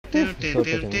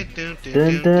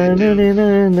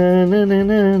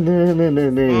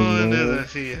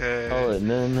सी है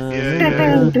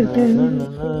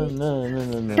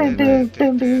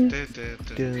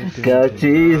क्या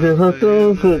चीज हो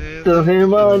तुम खुद तुम्हें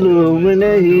मालूम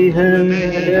नहीं है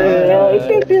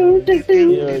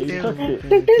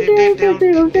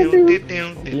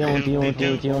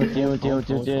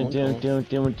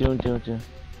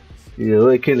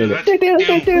You're killing it.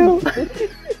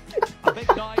 A big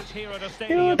night here at a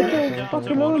stadium. Down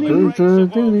to one of the Good greats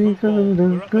of world football.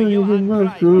 We're at the Johan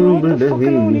Cruyff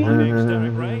Arena. My name's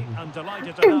Derek Ray. I'm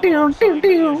delighted to have alongside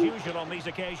me, as usual on these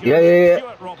occasions, Yeah.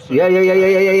 Stuart Robson. Yeah.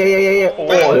 Oh,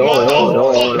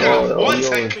 Motherfucker! One We'll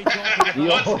second! be talking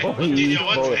about One sports second! and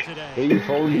One stories second! today. He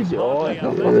folded it. Hardly Oh,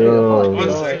 athletic One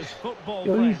versus second! football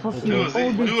Yo, he friends. fucking Who was he?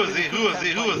 Who was he? Who was he?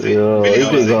 Who was he? Yo, Billy, who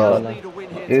was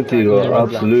he? Intigo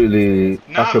absolutely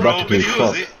Nah, bro, acrobatically Billy, who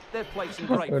was he?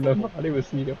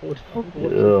 fucked.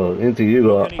 Yo, Inti, you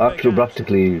got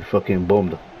acrobatically fucking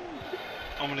bombed.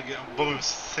 I'm gonna get bombing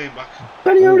same back.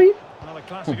 Well, a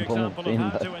classic example of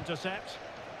how to intercept.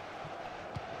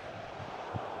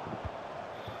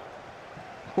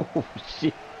 oh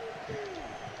shit.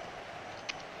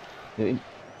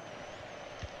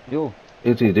 Yo,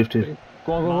 Inti, drifted.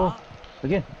 go on.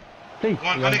 Again. Please. Come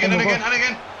on, and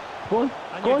again. Go on.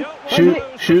 And Go you on. don't want to Shoot,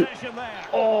 lose shoot. possession there.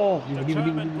 Oh.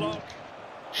 Determined block.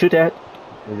 Shoot at.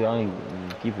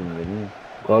 Keep him ready.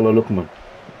 Carlo Lookman.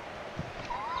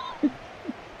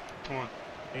 Come on.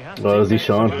 He has Oh, is he teammates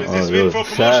Sean? Is around this Oh, win yo. for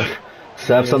promotion?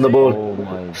 Saf's on the ball. Oh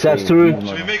my. Saf's through.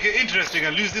 Should we make it interesting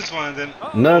and lose this one and then...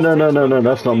 No,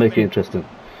 that's not making it interesting.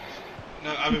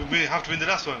 No, I mean, we have to win the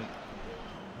last one.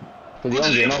 Because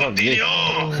What's you're it,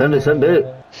 Infantino? Send it.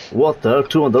 What the?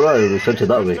 Two on the right, we sent it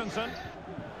that way. Christensen.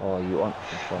 Oh, you want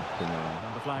fucking.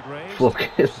 And the flag raised.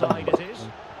 Fuck it. Side it is.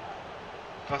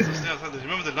 That's the snail.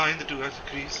 Remember the line, the two guys, the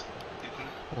crease?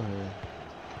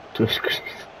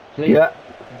 Yeah,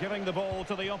 Giving the ball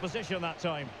to the opposition that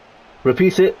time.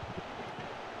 repeat it.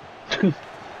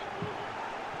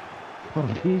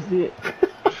 Repeat it.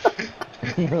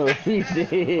 Repeat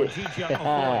it.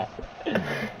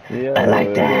 Yeah, I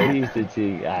like that. Repeat it,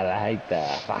 Chig. I like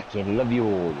that. Fucking love you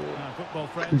all. Football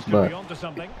friends could be onto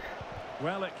something.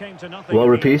 Well, it came to nothing. Well,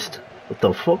 repeat. What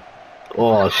the fuck?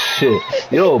 Oh shit.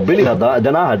 Yo, Billy had that,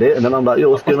 then I had it, and then I'm like, yo,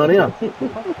 what's going on here?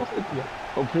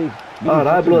 Oh, please.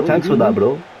 Alright, bro, thanks for that,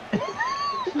 bro.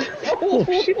 Oh,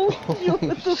 shit. Yo, what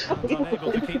the fuck?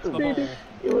 Unable to keep the ball.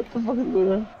 Yo, what the fuck is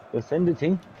going on? Yo, send the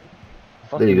thing.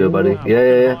 There you go, buddy. Well,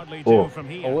 Yeah. hardly do Oh. from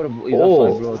here. Oh, what a...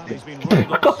 Oh. Well, he's been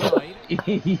rolled offside.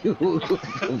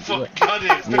 Fuck,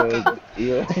 God,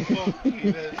 Yeah.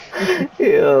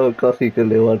 Yo, coffee can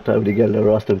live one time to get the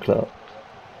roster club.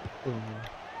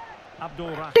 Abdul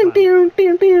Rahman.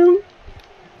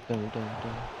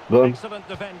 Go on, Excellent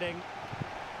defending.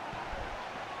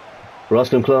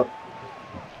 roster club.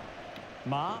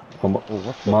 Ma. Come on. Oh,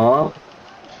 what the... Ma,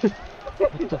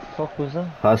 What the fuck was that?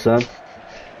 Hassan,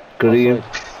 Kareem.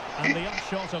 And the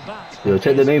upshot of that. Yo,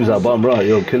 check the names out, bottom right.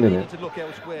 Yo, killing it.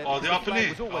 Oh, the upper knee?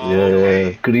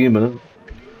 Yeah, Kareem. Alright.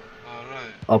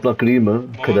 Apna Kareem.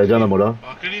 Kida jana mora.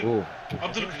 Kareem. Oh.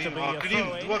 Abdul Kareem. Kareem.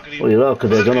 Dua Kareem. Oh, yeah,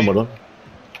 kida jana mora.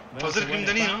 Fazil Kareem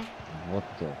Dani, huh? What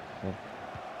the fuck?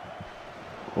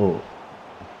 Oh,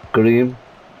 Kareem.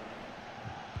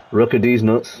 Rocket D's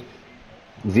nuts.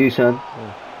 Zishan.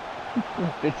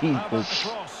 Petit How about the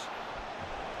cross?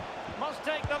 Must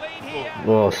take the lead here.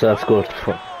 Oh, Seth scored.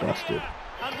 Fuck, bastard.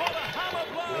 And what a hammer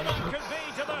blow that could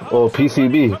be to the Oh, hopes of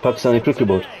PCB, winning Pakistani cricket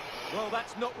board. today. Well,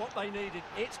 that's not what they needed.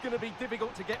 It's going to be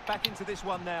difficult to get back into this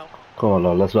one now. Come on,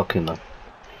 lad, let's lock in now.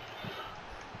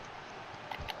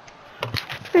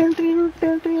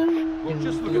 Well,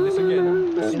 just look at this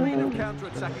again. The speed of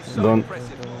counter-attack is so Done.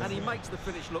 impressive, and he makes the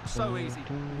finish look so easy.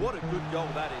 What a good goal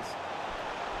that is.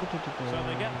 So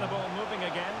they get the ball moving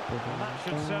again. And that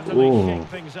should certainly Ooh. shake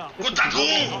things up. Good tackle.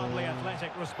 Hardly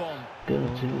athletic respond. Well,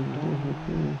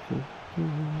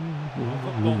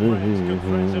 football friends, good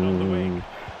friends in on the wing.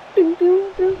 Can he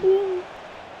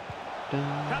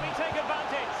take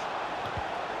advantage?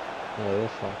 Yeah,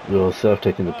 that's fine. Yo, Seth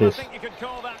taking the Well, I piss. think you could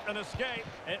call that an escape.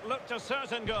 It looked a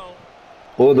certain goal.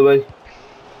 All the way.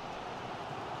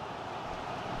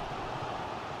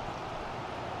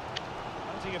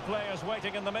 Plenty of players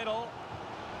waiting in the middle.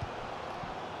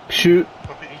 Shoot.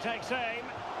 He takes aim.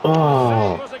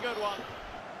 Oh. Save was a good one.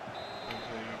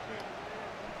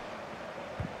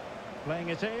 Playing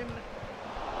it in.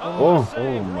 Oh.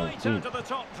 Save Oh, my right God. out of the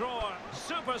top drawer.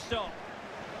 Super stop.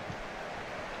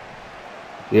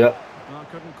 Yeah. Well,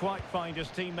 couldn't quite find his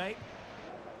teammate.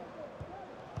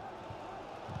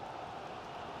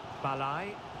 Balai.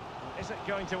 Is it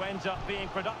going to end up being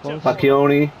productive?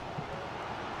 Pacquioni.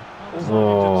 Decided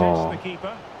to test Oh. the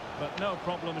keeper, but no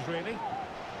problems really.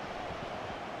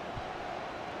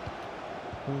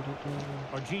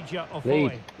 Orjija Ofoy.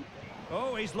 Played.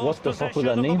 Oh, he's What lost the fuck was possession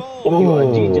that of the name? ball. Oh. You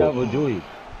Adija Bajoy.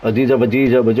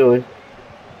 Adija Bajoy.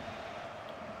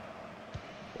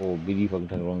 Oh, Billy fucking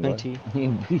turned wrong guy. 20.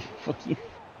 Billy fucking.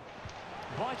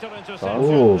 Vital interception.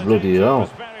 Oh, The bloody danger hell. was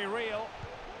very real.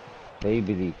 Hey,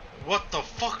 Billy. What the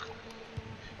fuck?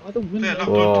 I don't win. Yeah, locked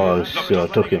Oh, on to shit, I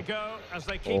Just took letting him. it go as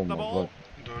they Oh keep the my ball. god.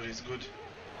 Dory's good.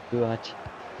 Watch.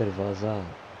 Darwaza.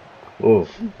 Oh, Oh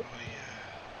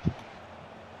yeah.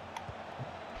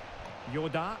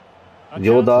 Yoda. A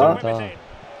Yoda. chance to whip it in.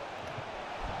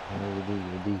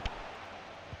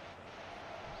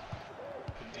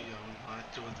 Good deal.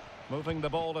 Alright, do it. Moving the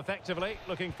ball effectively,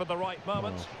 looking for the right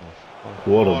moment.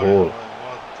 what a ball.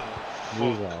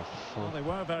 What the fuck? Well, they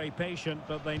were very patient,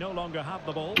 but they no longer have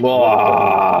the ball.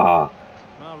 Wow.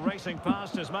 Well, racing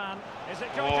past his man. Is it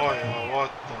Oh going to be? yeah,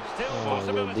 what the Still fuck?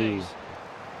 possibilities.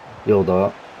 Yo,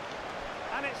 that.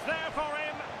 And it's there for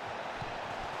him.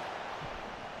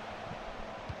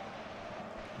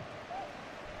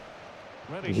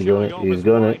 Really He's showing got it, off he's his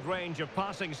got wide it. range of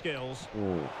passing skills.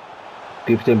 Oh,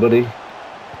 Keep it in, buddy.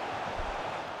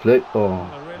 Flick. Oh.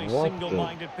 A really What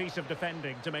single-minded piece of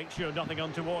defending to make sure nothing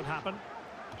untoward happened.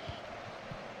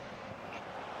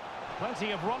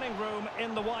 Plenty of running room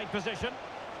in the wide position.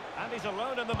 And he's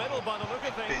alone in the middle by the look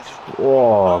of things.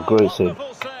 Oh, great save.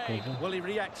 Wonderful save. Well, he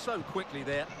reacts so quickly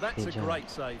there. That's a Good job. great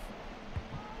save.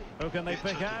 Who can they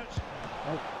pick out?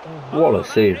 What a that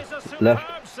save. is a superb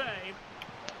Left. save.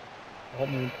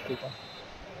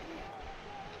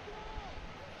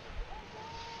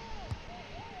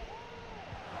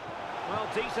 Well,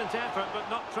 decent effort, but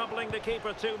not troubling the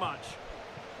keeper too much.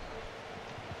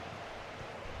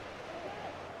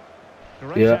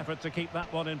 Great Yeah. effort to keep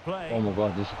that one in play. oh my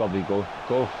god, this has got to be goal.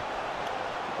 Go.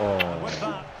 And with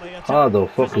Oh. that, the attack How the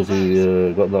fuck has fizzles he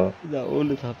out. got that? That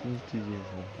always happens to you.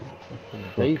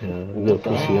 Fuck, little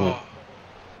pussy, innit?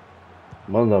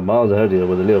 Man's are miles ahead here,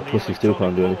 but the little The pussy still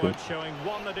can't do electronic anything. forward showing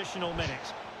one additional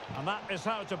minute. And that is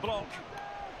how to block.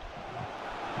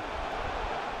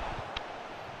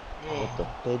 Oh,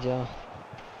 Deja.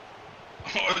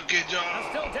 okay, And John.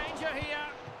 still danger here.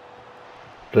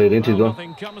 Played into Well, gone.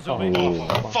 nothing comes of it. Oh.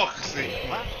 For fuck's sake.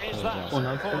 That is that for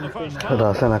the first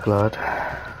That's time. an lad.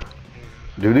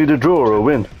 Do you need a draw or a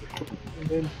win?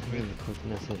 Really quick,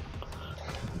 that's it.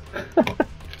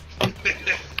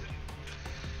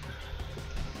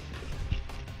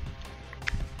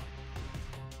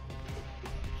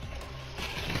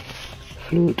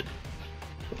 Flute.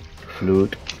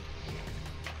 Flute.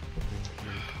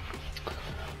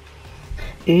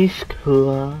 इश्क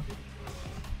हुआ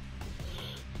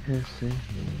ऐसे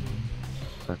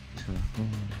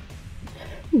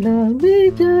नबी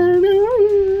जाना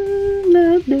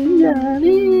नबी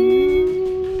जानी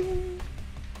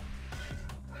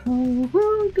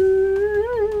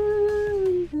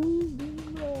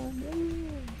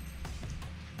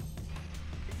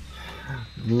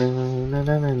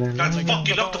That's They got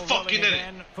fucking the up the ball fucking rolling in it.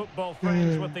 again. Football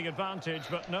friends with the advantage,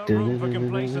 but no room for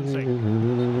complacency.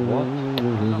 What?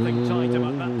 Nothing tight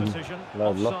about that decision.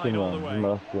 Lad, lock Offside him all the on. way. I'm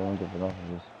last going to enough of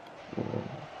this.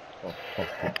 Oh,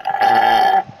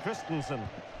 fuck. Christensen.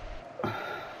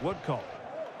 Woodcock.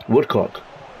 Woodcock.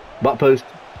 Back post.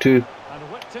 2. And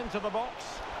whipped into the box.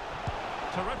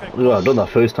 Terrific. Look, I've done that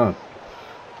first time.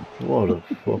 What a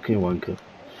fucking wanker.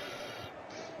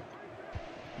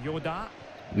 Yoda.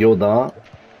 You're that.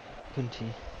 20.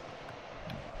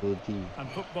 And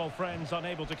football friends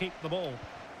unable to keep the ball.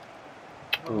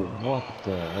 Oh, what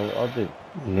the hell are they?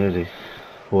 Nearly.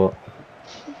 What?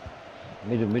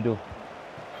 Middle.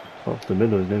 Off the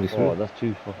middle is nearly Oh, smooth. that's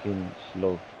too fucking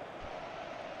slow.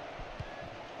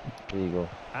 There you go.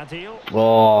 Adil.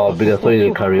 Oh, Billy, I thought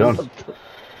you'd carry on.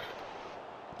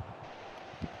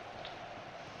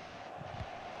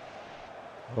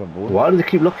 What a ball. Why do they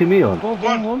keep locking me on? Go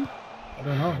on. I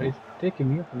don't know, he's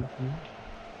taking me up and looking me.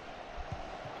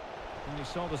 And you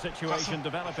saw the situation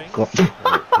developing. God.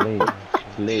 Play.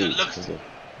 It looks-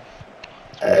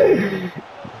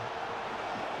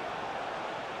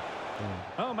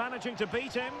 Oh, managing to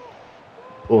beat him.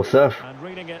 Oh, Seth. And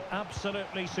reading it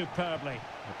absolutely superbly.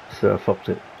 Seth fucked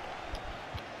it.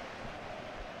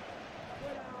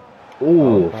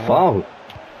 Oh, foul.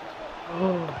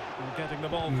 And getting the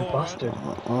ball You forward. bastard.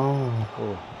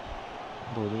 Oh.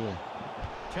 Boria.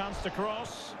 Chance to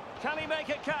cross. Can he make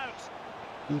it count?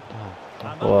 Keeper.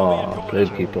 And that will be a Wow, corner.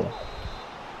 played keeper.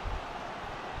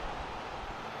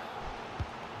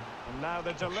 And now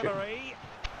the delivery.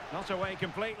 Not away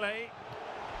completely.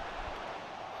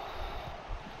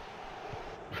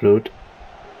 Fluid.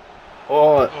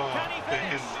 Oh, Oh,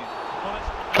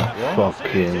 fucking.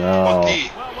 fucking hell. Fucky.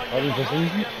 Well, when you're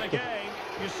behind in the game,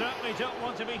 you certainly don't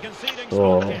want to be conceding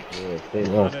Oh. spot kicks. Yeah, And straight.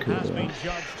 it has been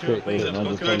judged to have been Straight, a man, good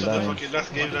just Going to the down. fucking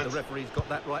last game, The lads. referee's got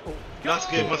that right. Oh, Last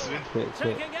game must have been. Straight,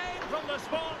 straight. taking aim from the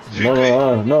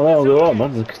spot. No, go on,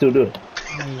 man. We can still do it.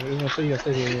 Eu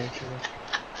sei.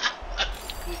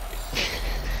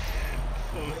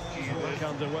 Work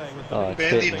underway with the Oh, lead.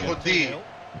 straight, Bendy man. Podi.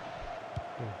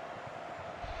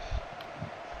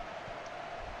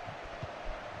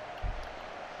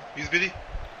 He's Billy.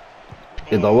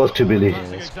 Yeah, that was too Billy.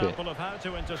 Classic that's great. example of how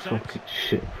to intercept. Fucking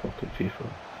shit, fucking FIFA.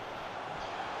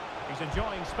 He's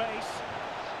enjoying space.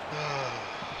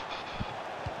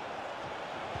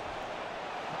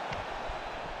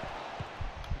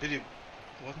 Billy,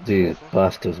 what These fuck?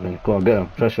 bastards, man. Go on, get him.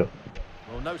 Pressure.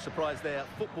 well, no surprise there.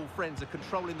 Football friends are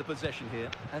controlling the possession here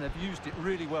and have used it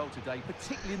really well today,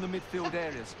 particularly in the midfield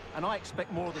areas. And I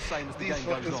expect more of the same as the These game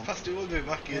goes fuckers on. passed it all the way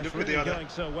back here. It's Look what really they are. going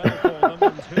so well for them.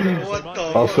 And who knows, What they might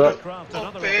the be fuck? able to craft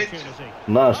another Top edge. opportunity.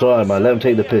 Nah, it's alright, man. Let him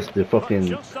take the piss. They fucking.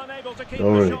 Just unable to keep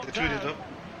Don't the worry. shot They tweeted down. up.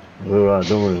 We're alright,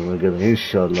 don't worry. We'll get him.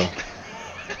 Inshallah.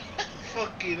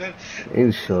 Fucking hell.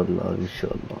 Inshallah.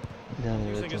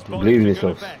 Using his body Believe in to good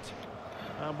yourself. effect.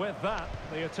 And with that,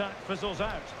 the attack fizzles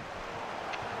out.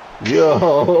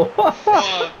 Yo!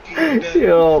 Fucking hell.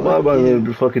 Yo, my man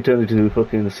will fucking turn into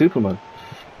fucking Superman.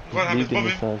 Go on, Hammers, Believe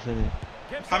in bomb him. yourself,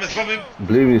 innit? Hammers, bomb him.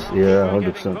 Believe me, yeah, Keeper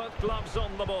getting 100%. both gloves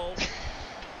on the ball.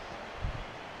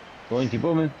 Going to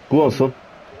booming. Go on, son.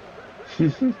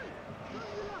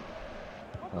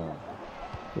 Oh.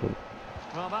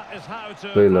 Well, that is how to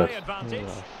Play play left. advantage.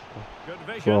 Good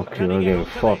vision. Fucking, heading I'm it getting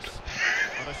onto fucked. this.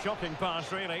 What a shocking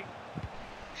pass, really.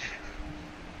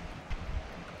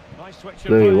 Nice switch of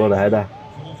Play, play. what a header.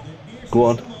 Go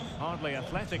on. Hardly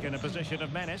athletic in a position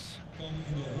of menace.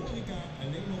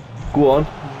 Go on.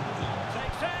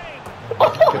 Takes aim.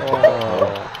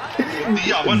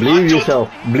 Yeah, one Believe in shot. yourself.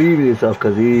 Believe in yourself,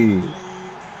 cause he.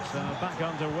 So back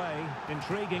underway.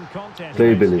 Intriguing contest. Play,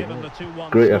 next, Billy. given the 2-1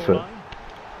 Great effort. scoreline.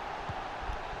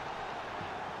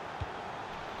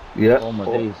 Yeah. Oh my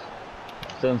days.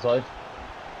 Still inside.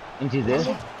 Into there.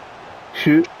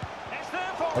 Shoot. It's there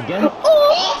for him. Again.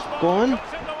 Go on.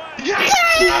 Yes!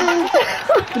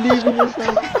 Believe in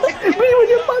yourself. Believe in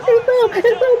your fucking self.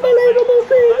 It's unbelievable,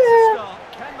 That's a Caesar. start.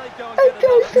 Can they go and get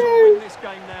another to win this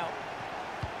game now?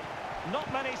 Not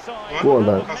many sides. Go on,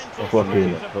 have lads. the mental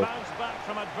Fucking. strength to bounce back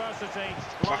from adversity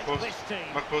Back like post. this team.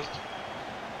 Back post.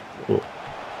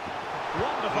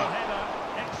 Wonderful header.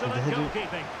 Excellent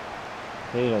goalkeeping.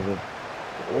 Hey, that's it.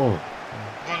 Oh. Go on, go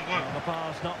Well, on. the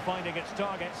pass not finding its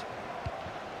target.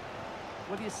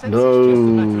 Well, you sense No. it's just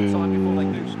a matter of time before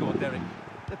they do score, Derek.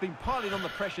 They've been piling on the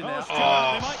pressure now. Stuart,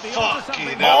 Oh, they might be onto fucking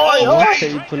something. hell. Oh, Oh, yeah. hey.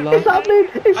 Hey, pull It's up. happening.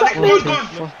 It's Alex, happening. go on, go on.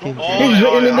 Fucking. Oh, He's yeah,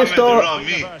 written in the Hammers, start. they're on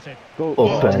me. Diverted. Go. Oh,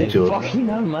 Oh, bad joke. fucking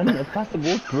hell, man. Pass the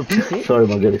ball. Repeat it. Sorry,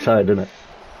 man. Get excited, didn't it?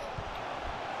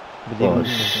 Believe Oh, in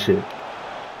yourself. shit.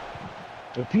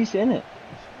 Repeat it, innit?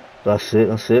 That's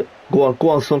it. Go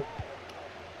on, son.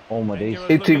 Oh my days.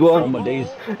 Dangerous It go looking on. Oh my ball. days.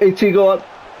 H.T. go on.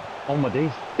 Oh my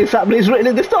days. It's happening. It's written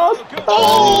in the stars.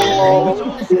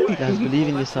 Oh! Guys, believe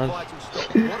in yourself. What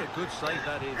a good save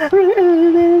that is.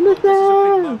 Written in the This is a big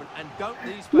stars. moment, and don't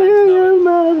these fans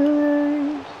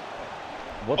know it?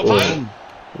 What Oh, the man. hell?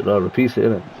 You know, repeat it,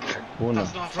 innit? Go on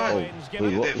That's now. not fair. Throw-ins Wait,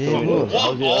 given. what? What? Yeah, what?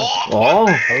 How's it? Oh, Oh,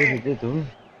 How is it they doing?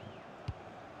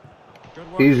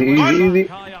 Good work Easy, to easy, win easy.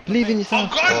 back high up the Believe in pitch.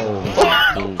 yourself. God.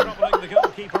 Oh. Not troubling the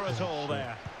goalkeeper at all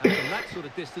there. And from that sort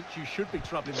of distance, you should be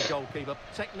troubling the goalkeeper.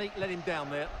 Technique let him down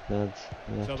there.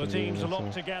 So the teams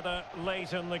locked together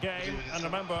late in the game, and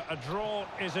remember, a draw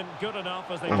isn't good enough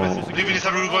as they Oh. press this Believe in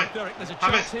yourself, again. Uruguay. Derek, there's a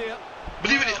Hammers. chance here.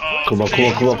 Believe in it. Oh, Come on.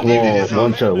 believe in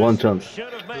yourself. One chance.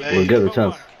 Should have made We'll get the it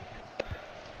chance. work.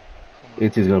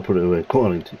 H.T.'s gonna put it away. Come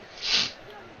on, H.T.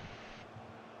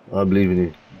 I believe in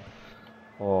you.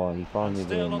 Oh, he found me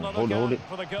there. Still on the Hold lookout it.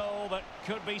 for the goal that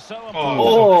could be so important.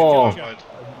 Oh. in the future.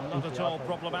 Not at all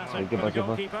problematic Give for the back, give back.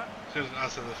 goalkeeper. Shouldn't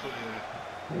answer the foot,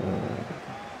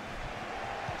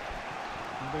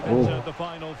 We've Oh. entered the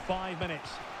final 5 minutes.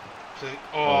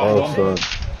 Oh, son.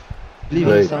 Believe in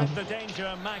Great. yourself. Read the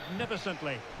danger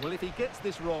magnificently. Well, if he gets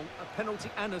this wrong, a penalty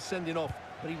and a sending off.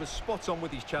 But he was spot on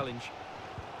with his challenge.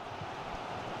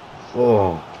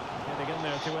 Oh, Getting in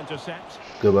there to intercept.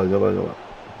 go back.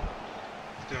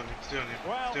 Stay on him, stay on him.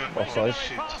 Well, Stay on him. Offside.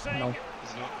 Shit. passing. No.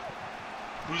 He's not.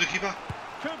 Who's the keeper?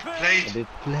 Could be. I Played. did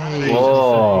play.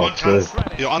 Oh, One chance.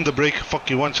 good. You're on the break. Fuck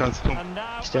you. One chance. Come. And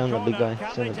now Stay on the the big corner. guy,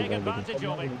 Can stay on they the big take guy, Billy. advantage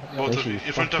of it? Both of you.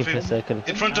 In front of him. Second.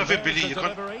 In front of him, And Billy. there's You the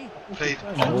can't. delivery. Played.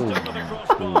 Just under the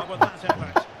crossbar with that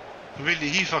effort. Really,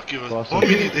 he fuck you. Cross. 1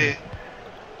 minute there.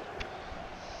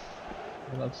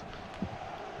 That's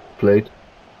Played.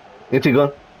 Into gone.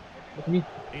 look at me.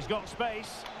 He's got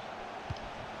space.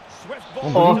 Swift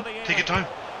ball Oh. into the air. Take your time.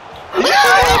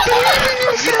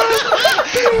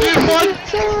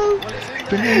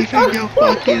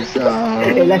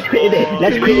 Hey, let's quit it.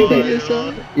 Let's quit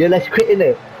it. Yeah, let's quit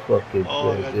it. Fucking.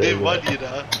 Oh, yeah, they yeah. won, you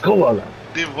know. Come on, man.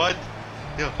 They won.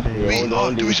 Yo, Yeah, we hold are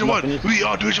on, Division it's not 1. finished. We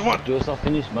are Division 1. Joe's not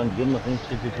finished, man. Give him a finish.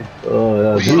 Oh,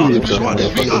 yeah. We are Division 1. We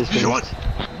are Division 1.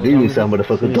 Do me some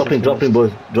motherfucker. Drop in,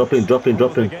 boys. Drop in. Well,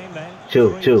 the game then,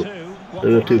 Chill. 3-2. What Do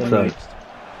your will two happen side. next?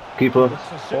 Keeper.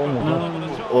 It's a super ball over the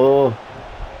top. Oh.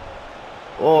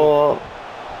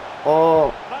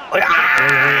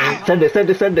 Send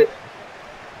it.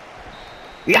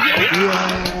 Yeah.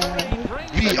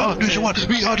 We are Division 1.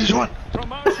 We are Division 1.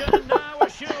 Promotion now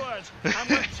assured. And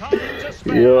with time to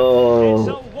spare. Yo. It's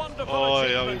a wonderful Oh,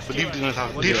 yeah, we achievement believed in to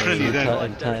ourselves. us. Differently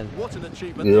then. What an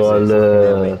achievement Yo, this is. le.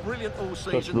 They've been brilliant all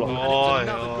season. block. And it was Oh,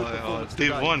 another good yeah, performance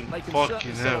they've today. won. They can Fucking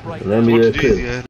certainly hell. celebrate Let me What hear it a is, clip. yeah.